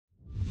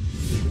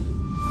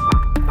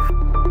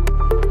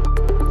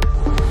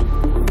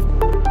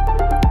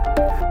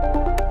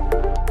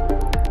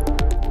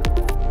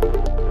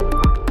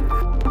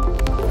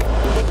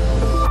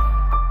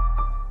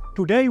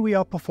Today we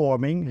are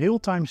performing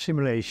real-time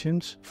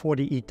simulations for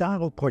the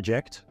ITARO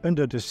project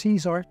under the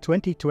SESAR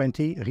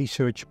 2020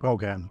 research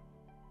program.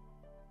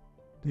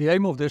 The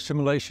aim of this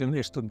simulation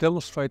is to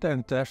demonstrate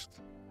and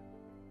test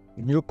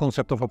a new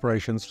concept of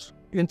operations,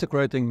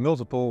 integrating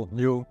multiple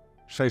new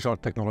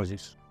SESAR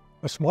technologies.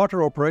 A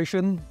smarter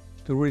operation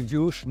to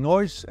reduce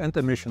noise and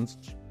emissions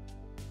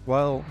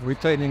while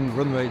retaining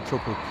runway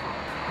throughput.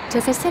 To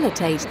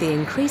facilitate the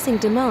increasing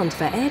demand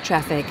for air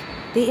traffic,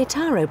 the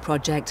ITARO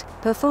project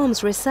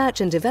performs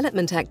research and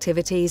development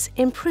activities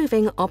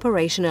improving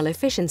operational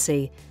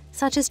efficiency,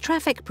 such as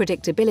traffic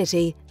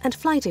predictability and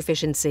flight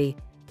efficiency,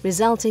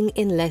 resulting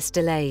in less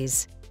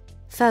delays.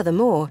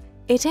 Furthermore,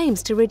 it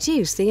aims to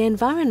reduce the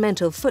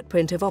environmental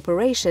footprint of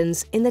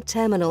operations in the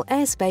terminal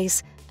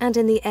airspace and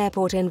in the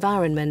airport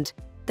environment,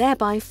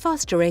 thereby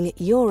fostering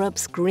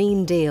Europe's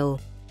Green Deal.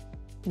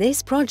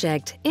 This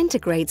project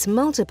integrates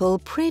multiple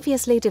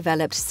previously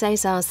developed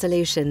SESAR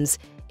solutions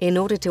in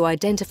order to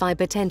identify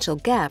potential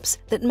gaps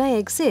that may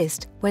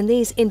exist when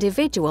these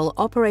individual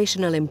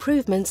operational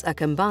improvements are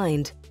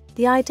combined.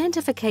 The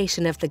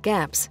identification of the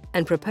gaps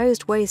and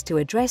proposed ways to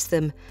address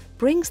them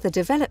brings the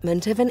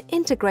development of an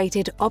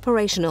integrated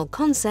operational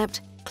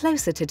concept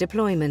closer to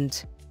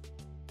deployment.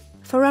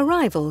 For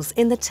arrivals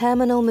in the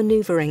Terminal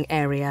Maneuvering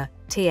Area,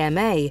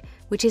 TMA,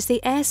 which is the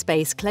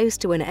airspace close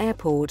to an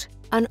airport,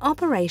 an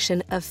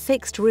operation of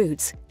fixed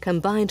routes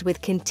combined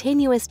with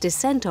continuous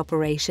descent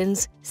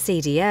operations,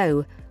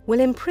 CDO, will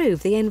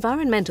improve the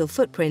environmental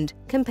footprint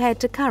compared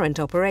to current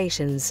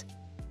operations.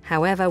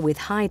 However, with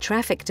high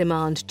traffic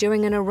demand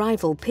during an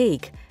arrival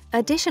peak,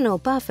 additional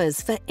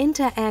buffers for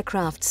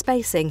inter-aircraft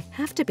spacing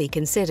have to be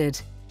considered.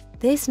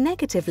 This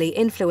negatively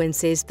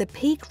influences the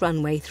peak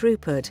runway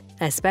throughput,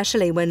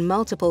 especially when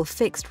multiple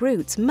fixed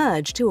routes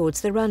merge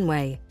towards the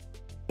runway.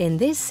 In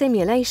this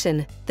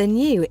simulation, the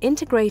new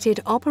integrated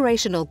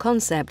operational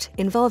concept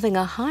involving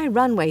a high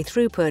runway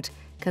throughput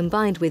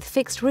combined with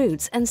fixed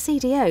routes and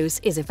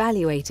CDOs is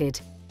evaluated.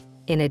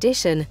 In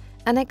addition,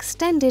 an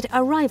extended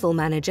arrival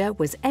manager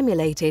was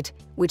emulated,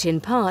 which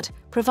in part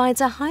provides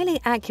a highly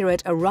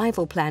accurate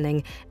arrival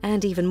planning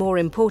and, even more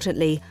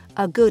importantly,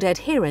 a good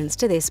adherence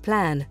to this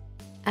plan.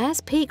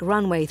 As peak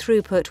runway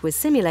throughput was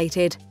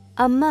simulated,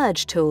 a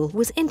merge tool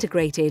was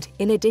integrated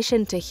in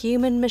addition to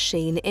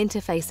human-machine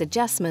interface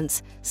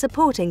adjustments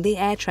supporting the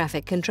air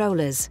traffic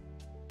controllers.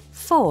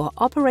 4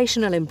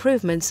 operational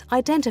improvements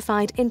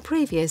identified in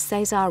previous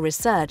SESAR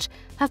research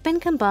have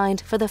been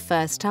combined for the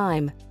first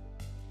time.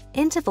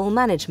 Interval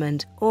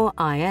Management, or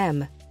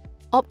IM,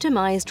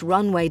 Optimised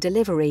Runway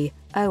Delivery,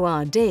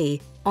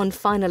 ORD, on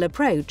final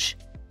approach,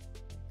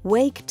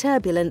 wake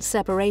turbulence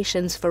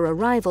separations for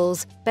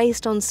arrivals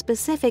based on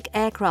specific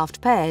aircraft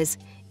pairs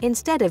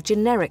instead of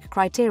generic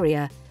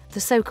criteria,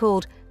 the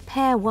so-called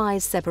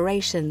pairwise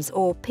separations,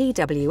 or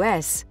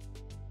PWS,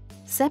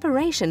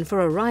 separation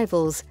for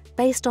arrivals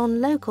based on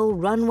local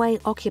runway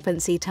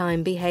occupancy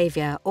time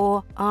behavior,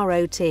 or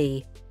ROT.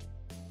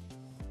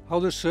 How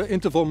does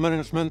interval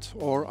management,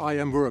 or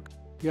IM, work?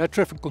 The air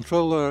traffic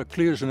controller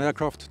clears an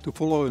aircraft to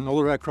follow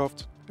another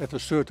aircraft at a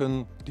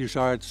certain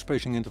desired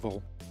spacing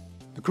interval.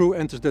 The crew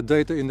enters that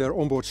data in their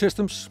onboard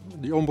systems.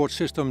 The onboard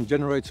system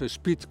generates a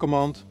speed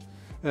command,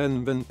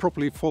 and when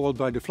properly followed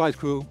by the flight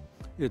crew,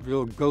 it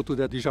will go to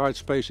that desired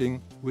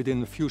spacing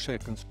within a few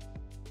seconds.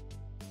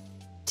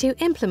 To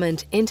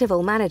implement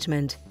interval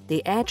management,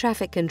 the air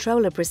traffic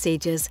controller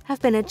procedures have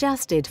been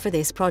adjusted for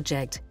this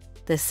project.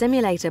 The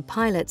simulator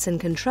pilots and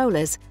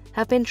controllers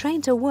have been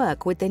trained to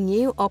work with the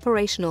new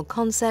operational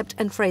concept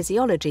and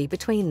phraseology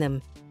between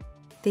them.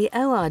 The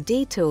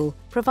ORD tool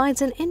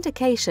provides an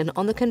indication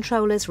on the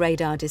controller's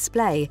radar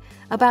display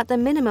about the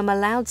minimum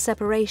allowed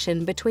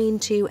separation between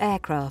two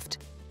aircraft.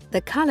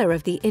 The color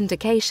of the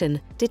indication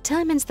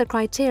determines the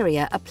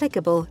criteria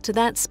applicable to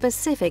that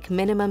specific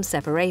minimum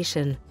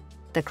separation.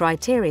 The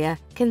criteria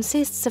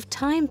consists of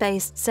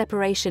time-based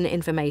separation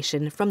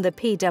information from the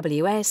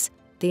PWS,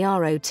 the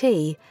ROT,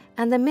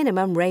 and the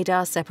minimum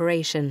radar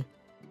separation.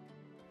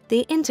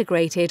 The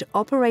integrated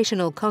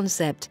operational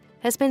concept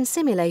has been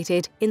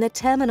simulated in the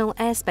terminal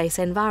airspace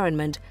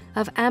environment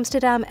of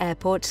Amsterdam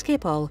Airport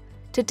Schiphol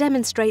to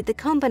demonstrate the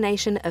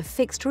combination of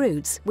fixed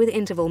routes with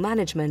interval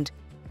management,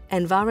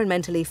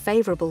 environmentally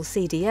favourable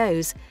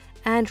CDOs,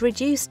 and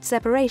reduced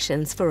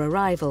separations for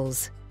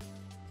arrivals.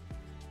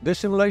 This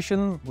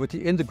simulation with the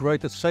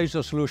integrated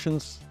SESAR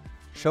solutions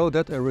show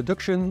that a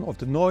reduction of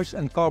the noise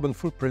and carbon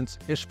footprint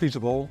is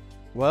feasible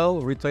while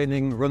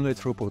retaining runway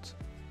throughput.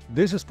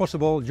 This is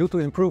possible due to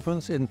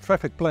improvements in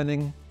traffic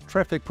planning,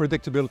 traffic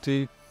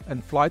predictability,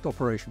 and flight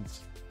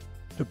operations.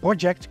 The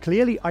project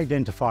clearly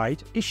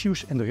identified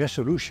issues and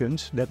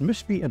resolutions that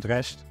must be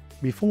addressed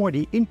before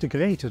the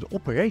integrated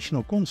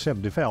operational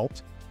concept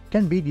developed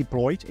can be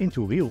deployed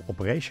into real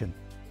operation.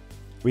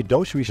 With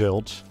those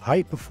results,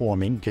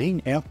 high-performing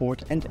green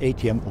airport and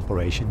ATM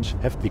operations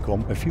have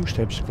become a few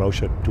steps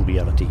closer to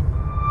reality.